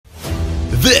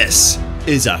This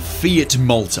is a Fiat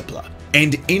Multipla,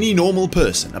 and any normal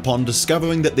person, upon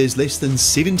discovering that there's less than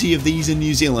 70 of these in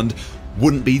New Zealand,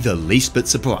 wouldn't be the least bit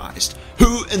surprised.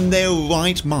 Who in their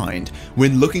right mind,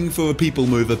 when looking for a people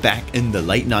mover back in the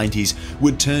late 90s,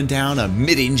 would turn down a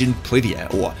mid-engine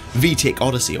Previa or VTEC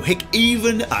Odyssey or heck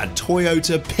even a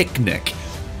Toyota Picnic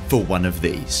for one of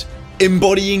these?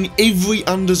 Embodying every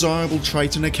undesirable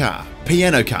trait in a car,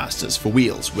 piano casters for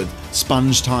wheels with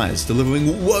sponge tyres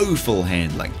delivering woeful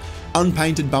handling,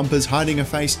 unpainted bumpers hiding a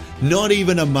face not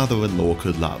even a mother-in-law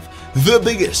could love, the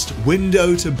biggest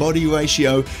window to body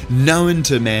ratio known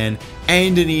to man,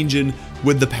 and an engine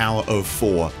with the power of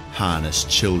 4 harnessed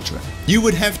children. You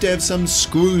would have to have some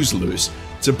screws loose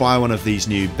to buy one of these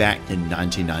new back in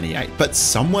 1998, but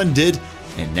someone did,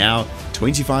 and now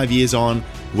 25 years on,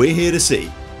 we're here to see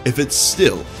if it's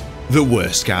still the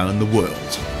worst car in the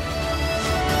world.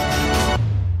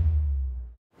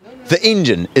 The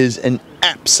engine is an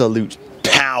absolute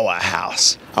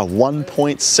powerhouse. A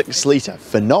 1.6 litre,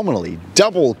 phenomenally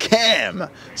double cam,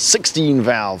 16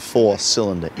 valve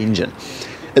 4-cylinder engine.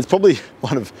 It's probably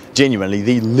one of genuinely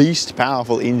the least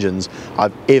powerful engines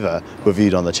I've ever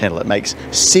reviewed on the channel. It makes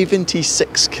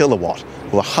 76 kilowatt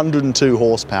with 102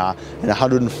 horsepower and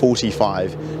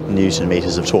 145 Newton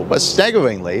meters of torque. But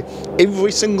staggeringly,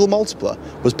 every single Multipla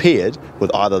was paired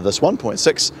with either this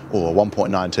 1.6 or a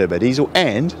 1.9 turbo diesel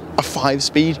and a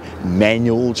 5-speed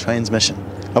manual transmission.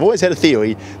 I've always had a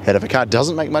theory that if a car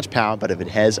doesn't make much power, but if it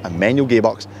has a manual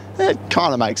gearbox, it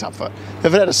kind of makes up for it.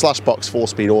 If it had a slush box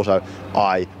 4-speed auto,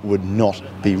 I would not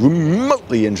be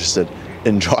remotely interested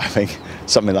in driving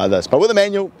something like this. But with a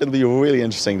manual, it'll be really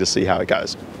interesting to see how it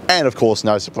goes. And of course,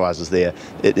 no surprises there,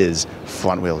 it is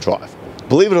front-wheel drive.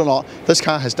 Believe it or not, this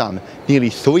car has done nearly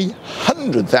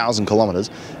 300,000 kilometers.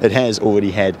 It has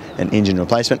already had an engine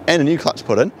replacement and a new clutch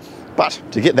put in. But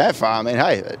to get that far, I mean,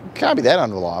 hey, it can't be that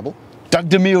unreliable. Doug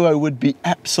DeMuro would be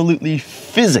absolutely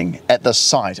fizzing at the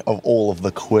sight of all of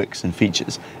the quirks and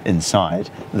features inside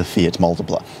the Fiat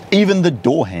Multipla. Even the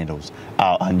door handles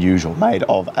are unusual, made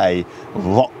of a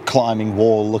rock climbing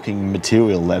wall looking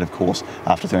material that, of course,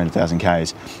 after 300,000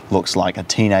 Ks, looks like a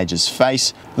teenager's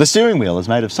face. The steering wheel is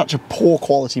made of such a poor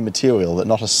quality material that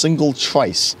not a single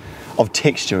trace of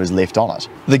texture is left on it.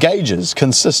 The gauges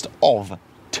consist of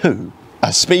 2, a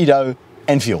speedo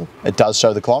and fuel. It does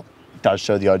show the clock, does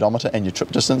show the odometer and your trip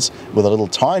distance with a little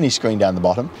tiny screen down the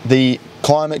bottom. The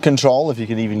climate control, if you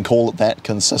can even call it that,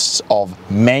 consists of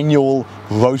manual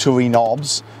rotary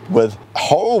knobs with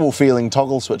horrible feeling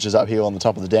toggle switches up here on the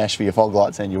top of the dash for your fog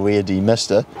lights and your rear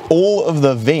demister. All of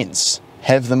the vents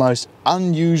have the most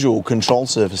unusual control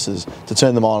surfaces to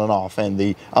turn them on and off, and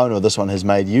the owner of this one has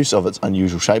made use of its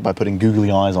unusual shape by putting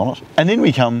googly eyes on it. And then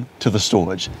we come to the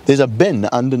storage. There's a bin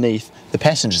underneath the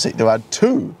passenger seat. There are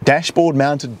 2 dashboard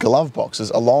mounted glove boxes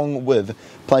along with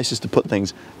places to put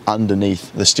things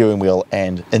underneath the steering wheel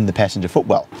and in the passenger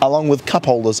footwell, along with cup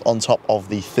holders on top of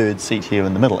the 3rd seat here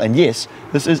in the middle. And yes,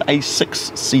 this is a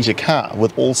 6-seater car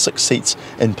with all 6 seats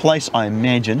in place. I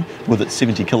imagine with its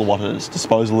 70 kilowatt at its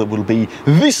disposal, it will be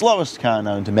the slowest car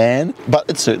known to man, but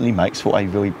it certainly makes for a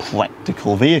very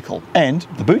practical vehicle. And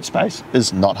the boot space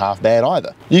is not half bad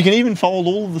either. You can even fold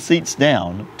all of the seats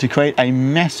down to create a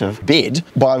massive bed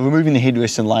by removing the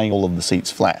headrest and laying all of the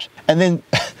seats flat. And then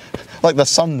like the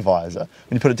sun visor,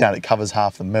 when you put it down, it covers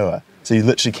half the mirror. So you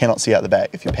literally cannot see out the back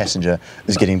if your passenger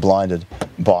is getting blinded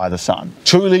by the sun.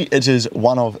 Truly, it is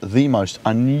one of the most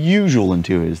unusual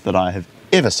interiors that I have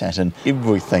ever sat in.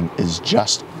 Everything is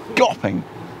just gawping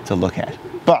to look at.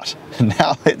 But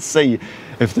now let's see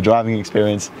if the driving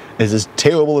experience is as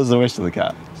terrible as the rest of the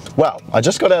car. Well, I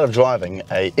just got out of driving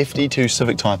a FD2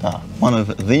 Civic Type R, one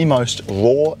of the most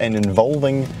raw and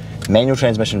involving manual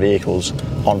transmission vehicles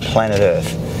on planet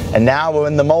Earth. And now we're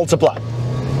in the Multipla.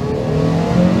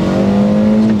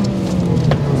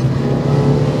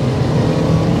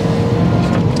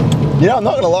 You know, I'm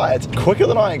not gonna lie, it's quicker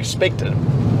than I expected.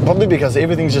 Probably because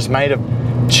everything's just made of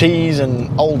cheese and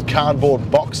old cardboard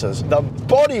boxes. The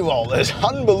body roll is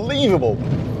unbelievable.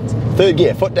 3rd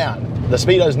gear, foot down. The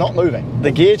speedo's not moving.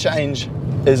 The gear change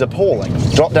is appalling.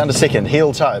 Drop down to 2nd,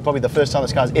 heel toe. Probably the first time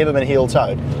this car's ever been heel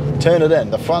toed. Turn it in.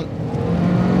 The front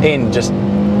end just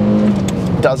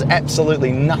does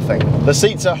absolutely nothing. The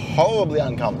seats are horribly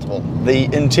uncomfortable. The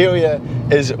interior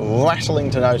is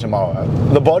rattling to no tomorrow.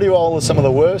 The body roll is some of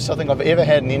the worst I think I've ever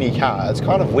had in any car. It's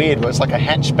kind of weird, where it's like a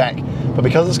hatchback, but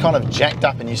because it's kind of jacked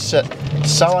up and you sit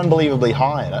so unbelievably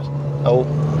high in it, oh,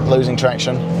 losing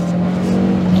traction,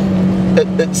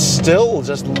 it still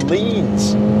just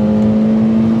leans.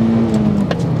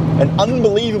 an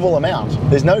unbelievable amount.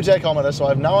 There's no tachometer, so I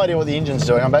have no idea what the engine's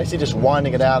doing. I'm basically just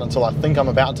winding it out until I think I'm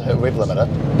about to hit rev limiter,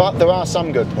 but there are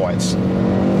some good points.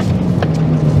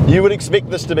 You would expect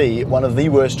this to be one of the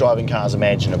worst driving cars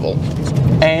imaginable,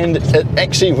 and it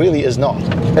actually really is not.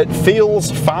 It feels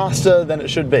faster than it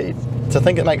should be. To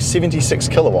think it makes 76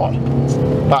 kilowatt,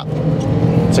 but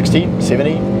 60,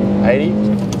 70, 80,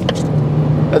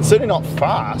 it's certainly not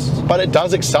fast, but it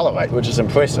does accelerate, which is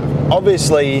impressive.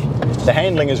 Obviously, the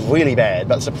handling is really bad,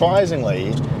 but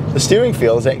surprisingly, the steering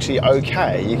feel is actually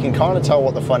okay. You can kind of tell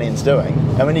what the front end's doing.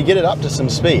 And when you get it up to some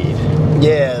speed,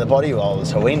 yeah, the body roll is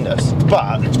horrendous,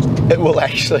 but it will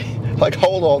actually like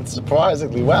hold on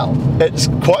surprisingly well. It's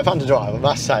quite fun to drive, I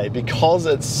must say, because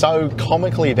it's so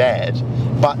comically bad,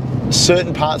 but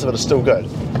certain parts of it are still good.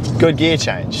 Good gear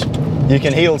change. You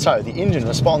can heel toe. The engine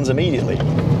responds immediately.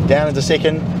 Down into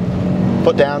second,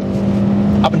 put down,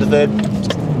 up into third.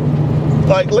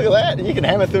 Like, look at that, you can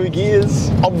hammer through gears.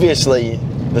 Obviously,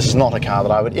 this is not a car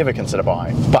that I would ever consider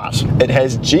buying, but it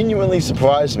has genuinely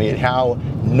surprised me at how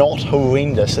not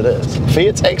horrendous it is.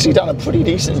 Fiat's actually done a pretty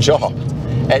decent job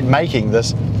at making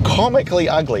this comically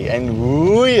ugly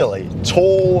and really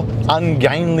tall,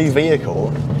 ungainly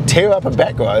vehicle tear up a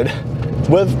back road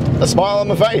with a smile on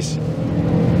my face.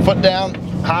 Foot down,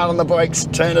 hard on the brakes,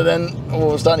 turn it in.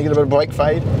 Oh, starting to get a bit of brake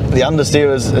fade. The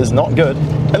understeer is not good.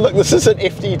 And look, this is an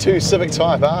FD2 Civic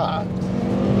Type R.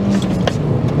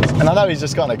 And I know he's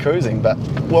just kind of cruising, but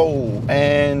whoa,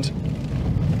 and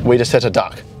we just hit a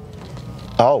duck.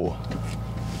 Oh.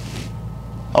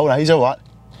 Oh no, he's all right.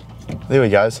 There he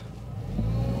goes.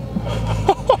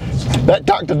 That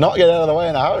duck did not get out of the way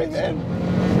in a hurry, man.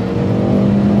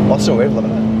 What's the rev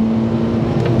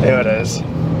limit? There it is,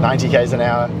 90 k's an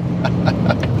hour.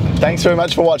 Thanks very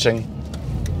much for watching,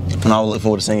 and I'll look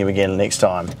forward to seeing you again next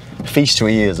time. Feast your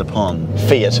ears upon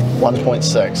Fiat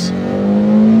 1.6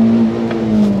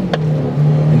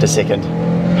 into second.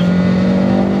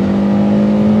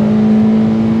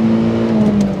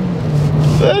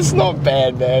 That's not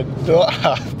bad, man. Not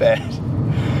half bad.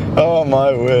 Oh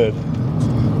my word.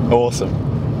 Awesome.